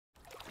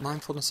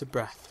Mindfulness of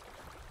breath,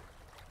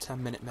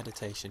 10-minute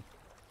meditation.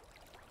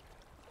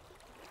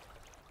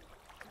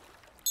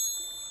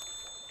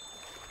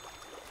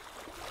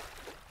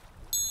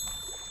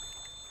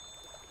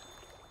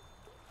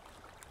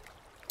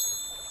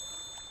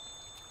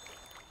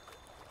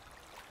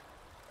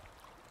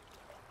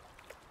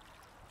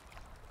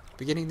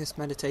 Beginning this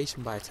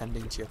meditation by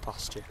attending to your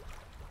posture.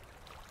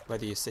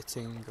 Whether you're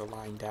sitting or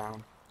lying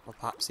down, or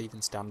perhaps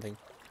even standing,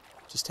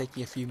 just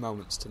taking a few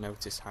moments to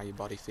notice how your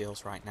body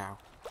feels right now,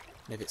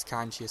 and if it's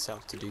kind to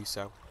yourself to do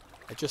so,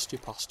 adjust your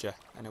posture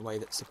in a way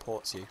that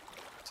supports you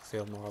to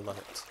feel more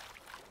alert.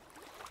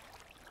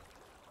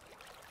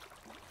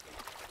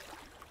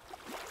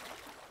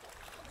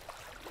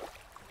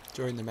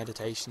 During the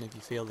meditation, if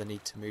you feel the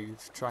need to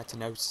move, try to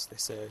notice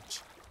this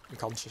urge and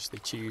consciously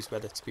choose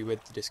whether to be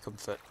with the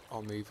discomfort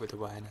or move with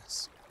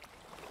awareness.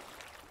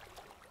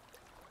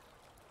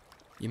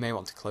 You may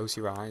want to close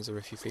your eyes, or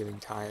if you're feeling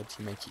tired,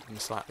 you may keep them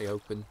slightly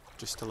open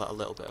just to let a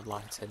little bit of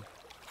light in.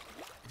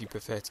 If you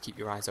prefer to keep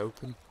your eyes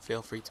open,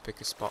 feel free to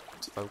pick a spot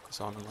to focus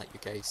on and let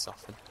your gaze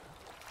soften.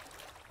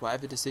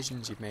 Whatever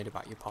decisions you've made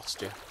about your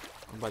posture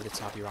and whether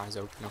to have your eyes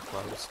open or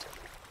closed,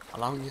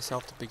 allowing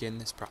yourself to begin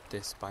this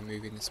practice by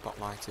moving the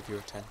spotlight of your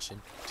attention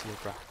to your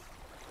breath.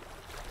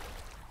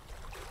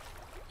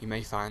 You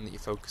may find that you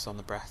focus on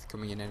the breath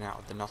coming in and out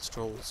of the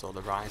nostrils or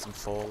the rise and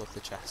fall of the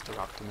chest or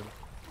abdomen.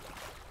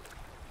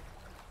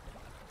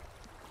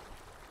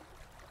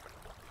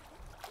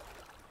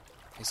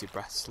 Is your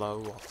breath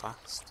slow or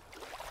fast?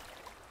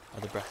 Are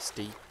the breaths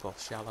deep or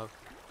shallow?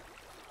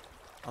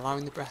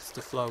 Allowing the breath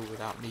to flow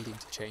without needing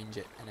to change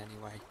it in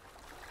any way.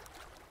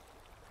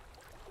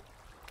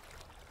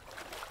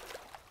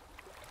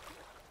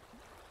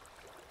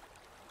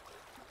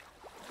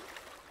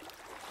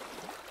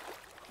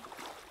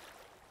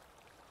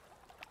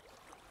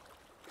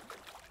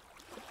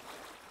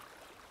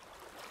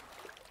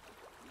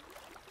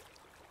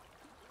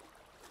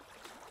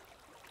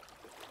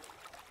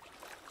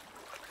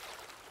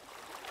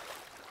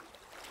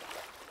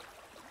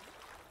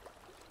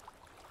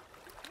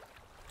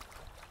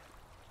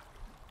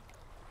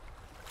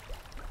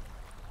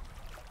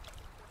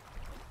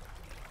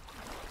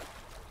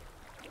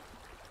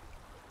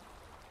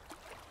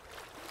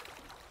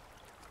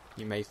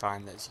 You may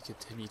find that as you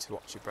continue to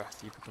watch your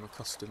breath, you become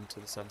accustomed to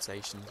the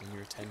sensations and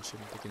your attention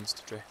begins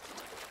to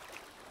drift.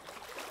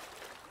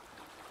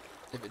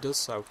 If it does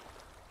so,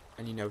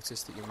 and you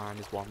notice that your mind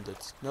has wandered,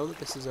 know that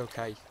this is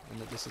okay and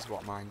that this is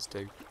what minds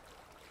do.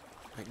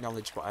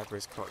 Acknowledge whatever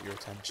has caught your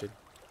attention,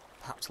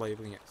 perhaps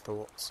labelling it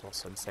thoughts or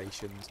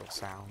sensations or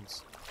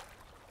sounds.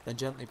 Then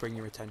gently bring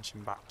your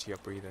attention back to your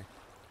breathing.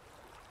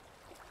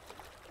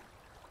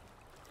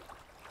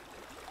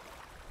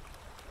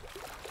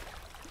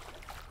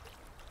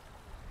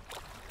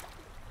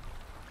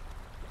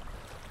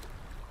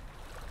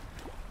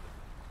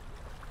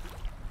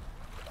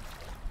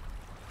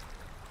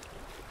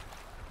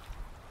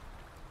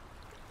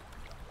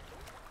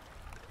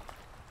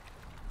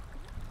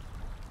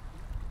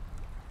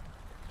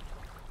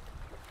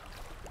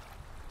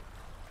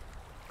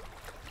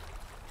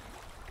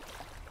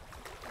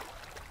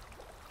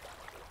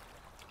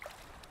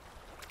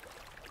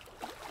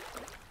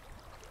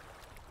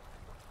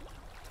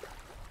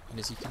 And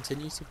as you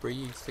continue to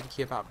breathe,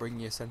 thinking about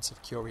bringing a sense of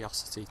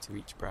curiosity to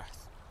each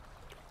breath,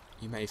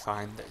 you may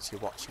find that as you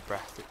watch your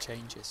breath, it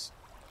changes.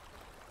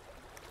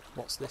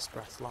 What's this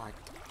breath like?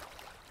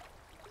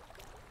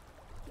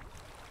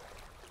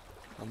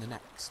 And the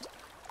next.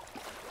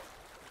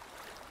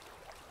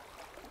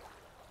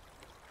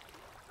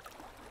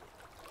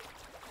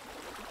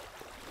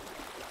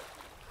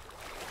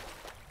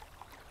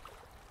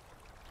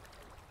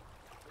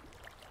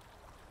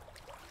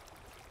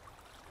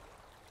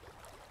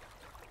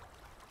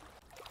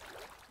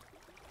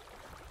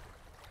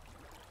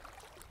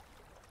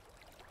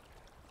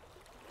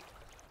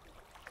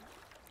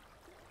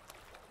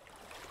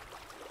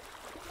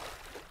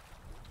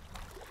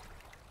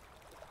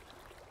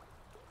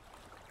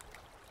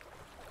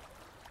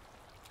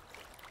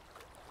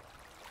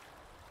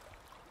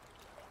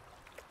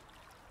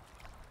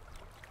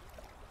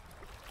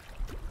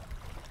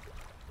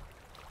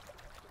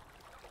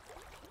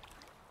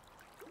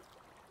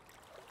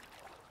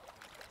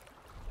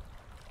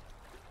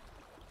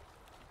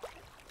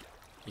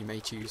 You may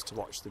choose to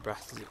watch the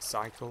breath as it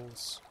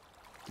cycles,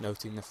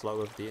 noting the flow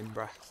of the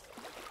in-breath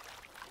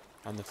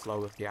and the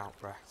flow of the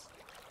out-breath,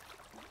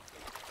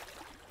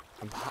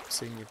 and perhaps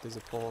seeing if there's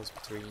a pause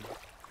between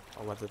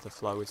or whether the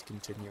flow is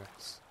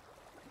continuous.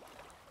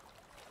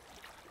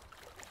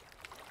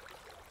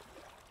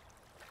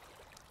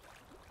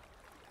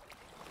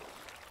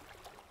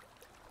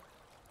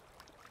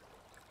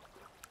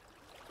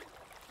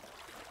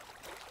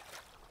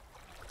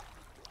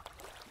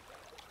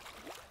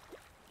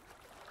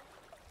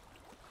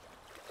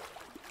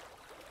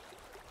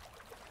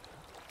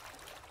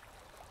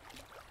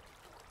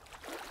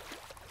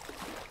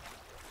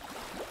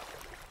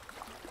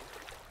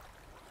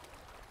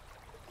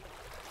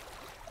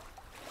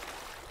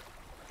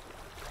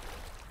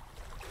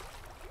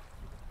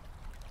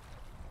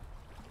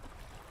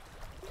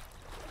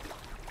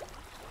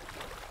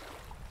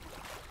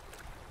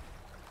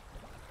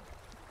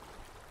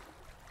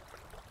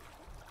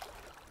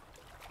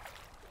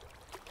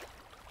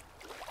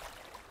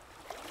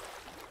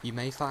 You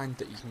may find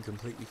that you can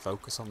completely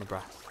focus on the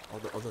breath, or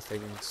that other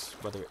things,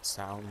 whether it's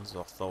sounds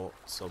or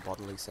thoughts or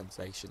bodily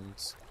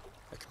sensations,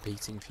 are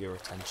competing for your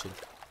attention.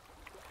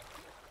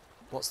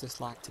 What's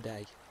this like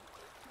today?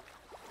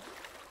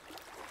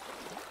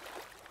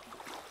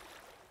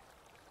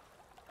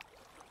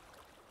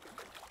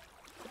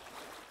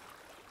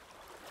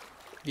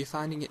 If you're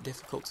finding it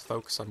difficult to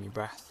focus on your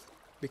breath,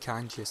 be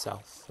kind to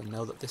yourself and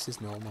know that this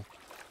is normal.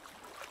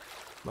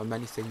 When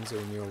many things are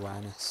in your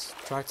awareness,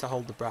 try to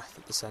hold the breath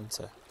at the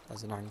centre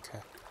as an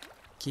anchor,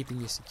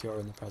 keeping you secure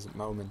in the present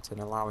moment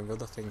and allowing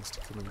other things to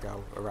come and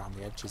go around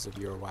the edges of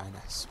your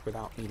awareness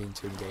without needing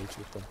to engage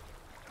with them.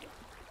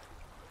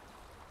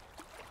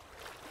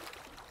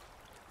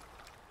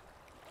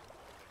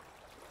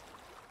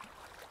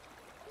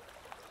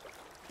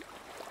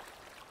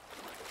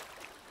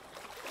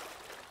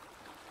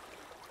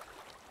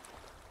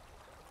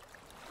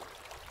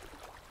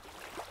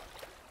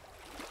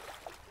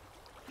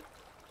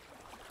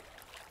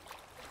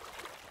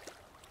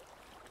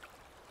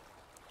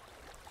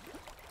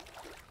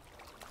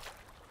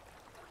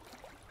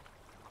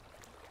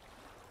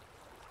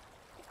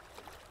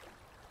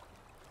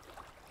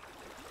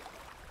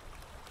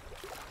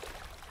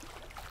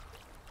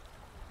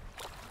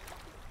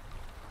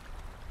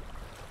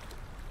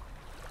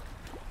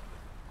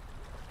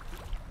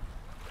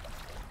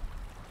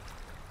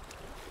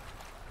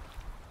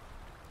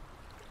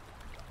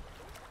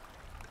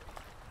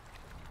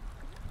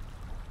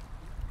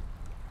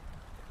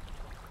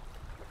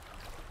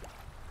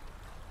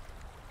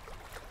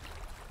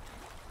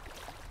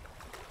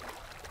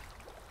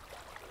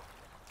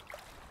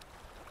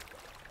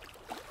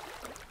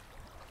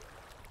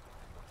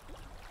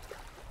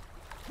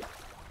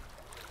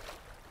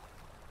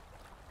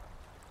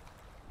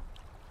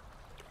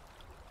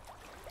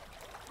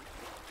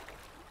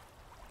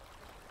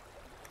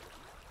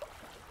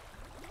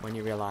 When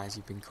you realise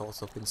you've been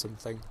caught up in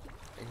something,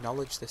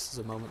 acknowledge this as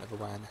a moment of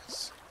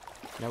awareness.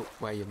 Note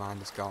where your mind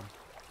has gone,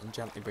 and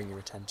gently bring your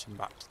attention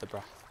back to the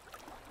breath.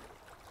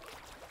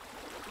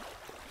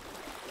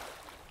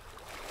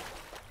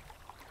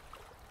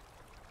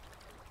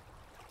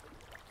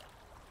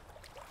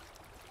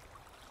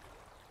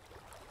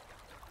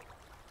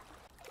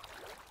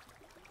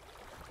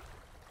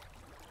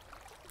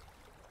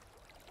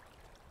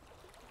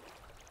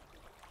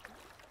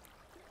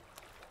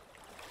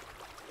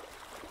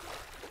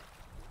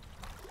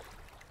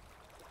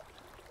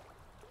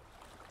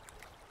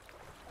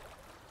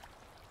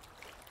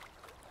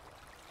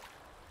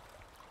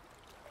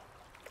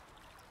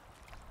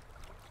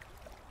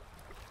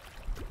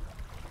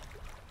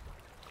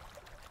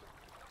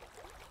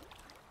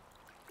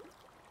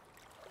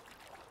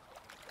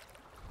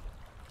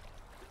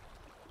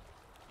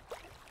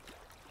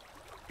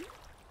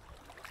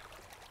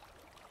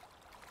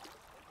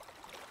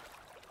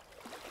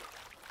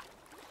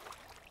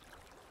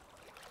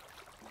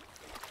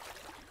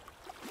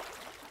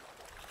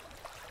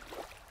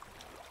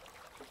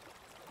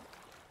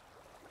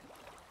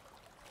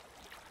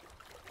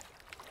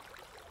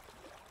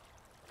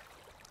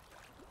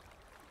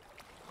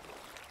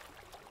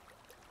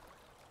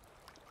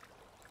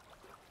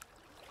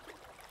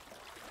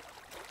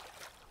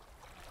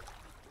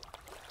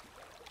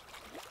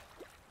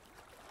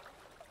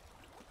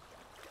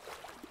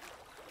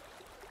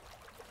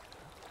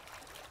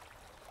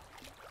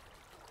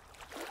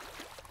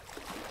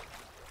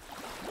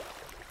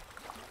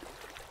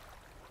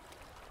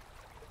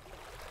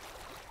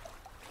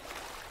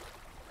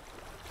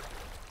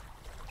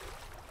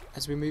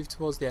 As we move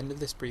towards the end of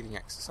this breathing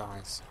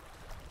exercise,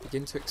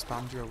 begin to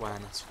expand your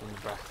awareness from the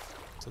breath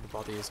to the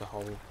body as a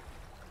whole,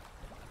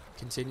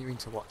 continuing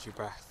to watch your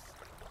breath,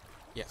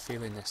 yet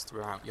feeling this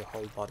throughout your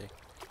whole body.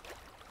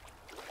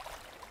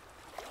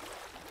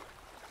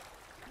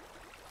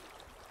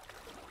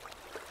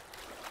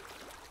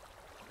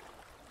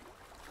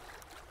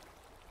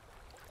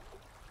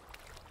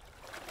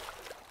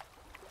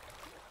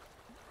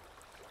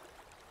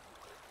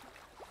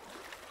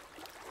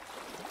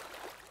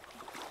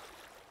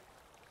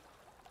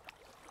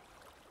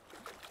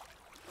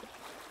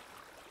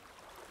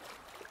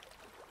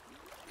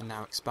 And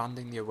now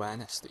expanding the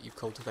awareness that you've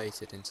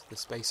cultivated into the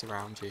space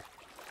around you.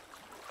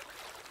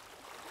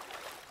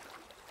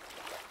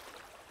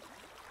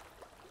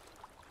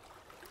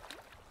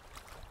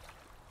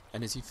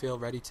 And as you feel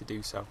ready to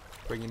do so,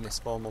 bringing this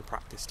formal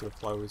practice to a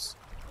close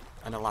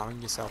and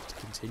allowing yourself to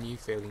continue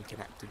feeling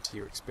connected to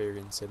your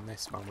experience in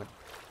this moment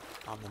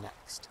and the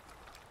next.